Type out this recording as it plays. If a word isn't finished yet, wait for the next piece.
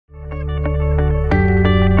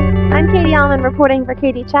Uhlmann reporting for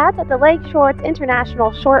Katie Chats at the Lakeshorts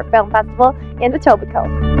International Short Film Festival in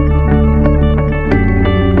Etobicoke.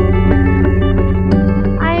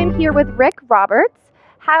 I am here with Rick Roberts.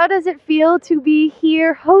 How does it feel to be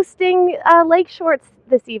here hosting Lakeshorts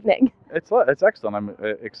this evening? It's excellent. I'm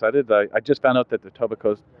excited. I just found out that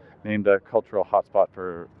Etobicoke is named a cultural hotspot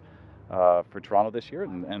for Toronto this year,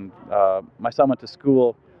 and my son went to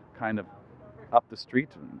school kind of up the street.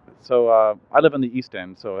 So I live in the East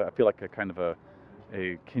End, so I feel like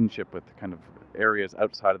a kinship with kind of areas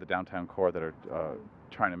outside of the downtown core that are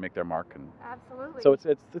trying to make their mark. And absolutely. So it's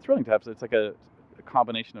thrilling to have. It's like a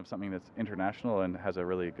combination of something that's international and has a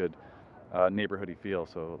really good neighborhoody feel.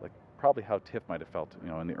 So like probably how TIFF might have felt,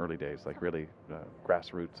 in the early days, like really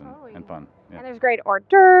grassroots and fun. Yeah. And there's great hors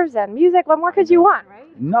d'oeuvres and music. What more could you want,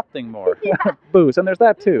 right? Nothing more. Booze, and there's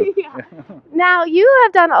that too. Yeah. Now, you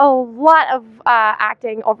have done a lot of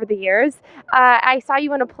acting over the years. I saw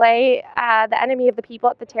you in a play, The Enemy of the People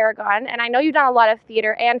at the Tarragon, and I know you've done a lot of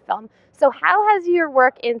theater and film. So how has your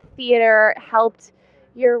work in theater helped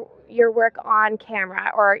your work on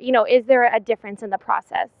camera? Or, is there a difference in the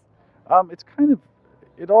process? It's kind of,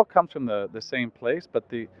 it all comes from the same place, but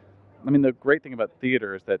the great thing about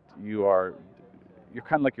theater is that you're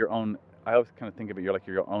kind of like your own. I always kind of think of it, you're like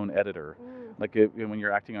your own editor. Like when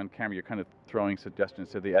you're acting on camera, you're kind of throwing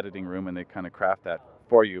suggestions to the editing room and they kind of craft that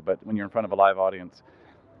for you. But when you're in front of a live audience,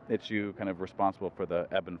 it's you kind of responsible for the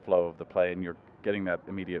ebb and flow of the play, and you're getting that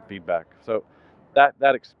immediate feedback. So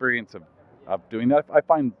that experience of doing that, I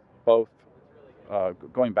find both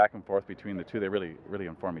going back and forth between the two, they really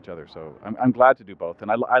inform each other. So I'm glad to do both,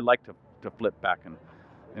 and I like to flip back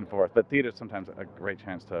and forth. But theater is sometimes a great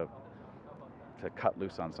chance to cut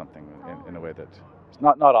loose on something in a way that it's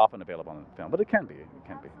not often available in film, but it can be.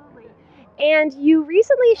 Absolutely. And you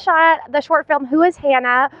recently shot the short film Who is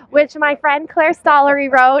Hannah, which my friend Claire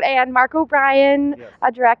Stollery wrote and Mark O'Brien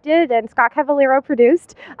directed and Scott Cavallero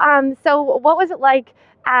produced. So what was it like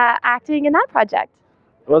acting in that project?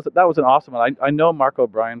 Well, that was an awesome one. I know Mark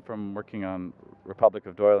O'Brien from working on Republic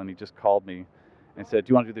of Doyle, and he just called me and said, "Do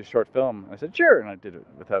you want to do this short film?" And I said, "Sure," and I did it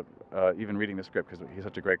without even reading the script because he's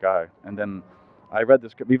such a great guy. And then I read the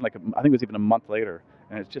script I think it was even a month later,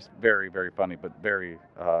 and it's just very, very funny, but very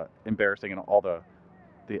embarrassing in all the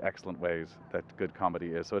excellent ways that good comedy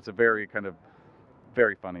is. So it's a very kind of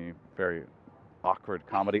very funny, very awkward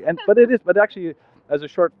comedy. But actually, as a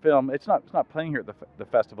short film, it's not playing here at the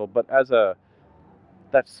festival, but as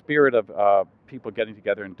that spirit of people getting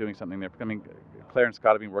together and doing something. Claire and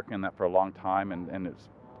Scott have been working on that for a long time, and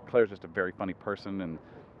Claire's just a very funny person,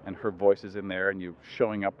 and her voice is in there, and you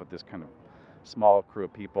showing up with this kind of small crew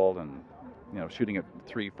of people, and shooting at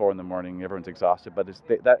 3-4 in the morning, everyone's exhausted, but it's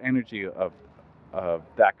that energy of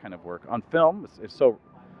that kind of work on film. It's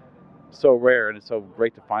so rare, and it's so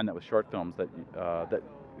great to find that with short films that that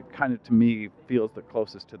kind of, to me, feels the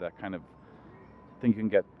closest to that kind of thing you can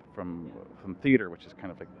get from theater, which is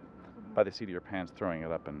kind of like by the seat of your pants throwing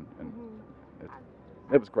it up, and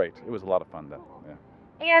it was great. It was a lot of fun though. Yeah.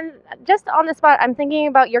 And just on the spot, I'm thinking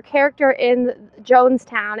about your character in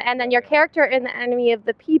Jonestown and then your character in The Enemy of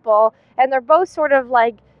the People, and they're both sort of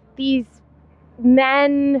like these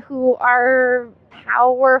men who are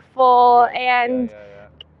powerful and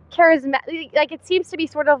charismatic. Like, it seems to be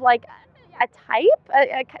sort of like a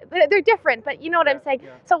type. They're different, but you know what I'm saying.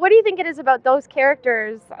 Yeah. So what do you think it is about those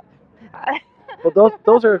characters? Well,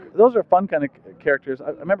 those are fun kind of characters.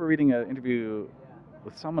 I remember reading an interview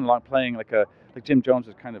with someone playing like Jim Jones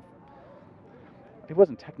was kind of, he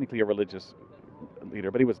wasn't technically a religious leader,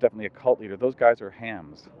 but he was definitely a cult leader. Those guys are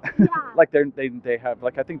hams. Yeah. Like they have,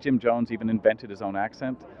 like, I think Jim Jones even invented his own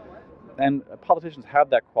accent, and politicians have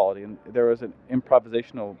that quality. And there was an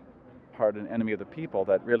improvisational part in Enemy of the People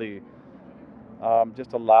that really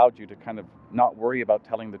just allowed you to kind of not worry about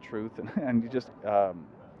telling the truth, and you just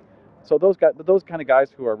so those kind of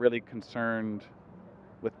guys who are really concerned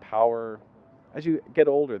with power. As you get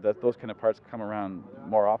older, those kind of parts come around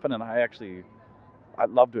more often, and I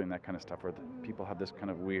love doing that kind of stuff where people have this kind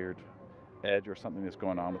of weird edge or something that's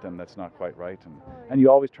going on with them that's not quite right, and you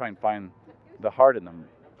always try and find the heart in them,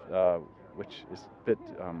 which is a bit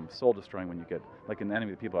soul destroying when you get, like in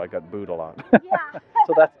Enemy of the People, I got booed a lot. Yeah.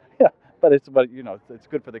 So that's but it's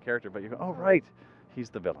good for the character. But you go, oh right, he's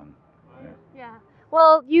the villain. Yeah.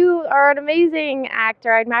 Well, you are an amazing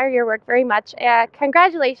actor. I admire your work very much.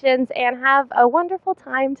 Congratulations, and have a wonderful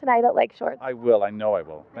time tonight at Lakeshorts. I will. I know I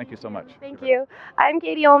will. Thank you so much. Thank you. I'm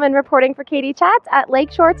Katie Uhlmann reporting for Katie Chats at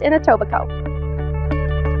Lakeshorts in Etobicoke.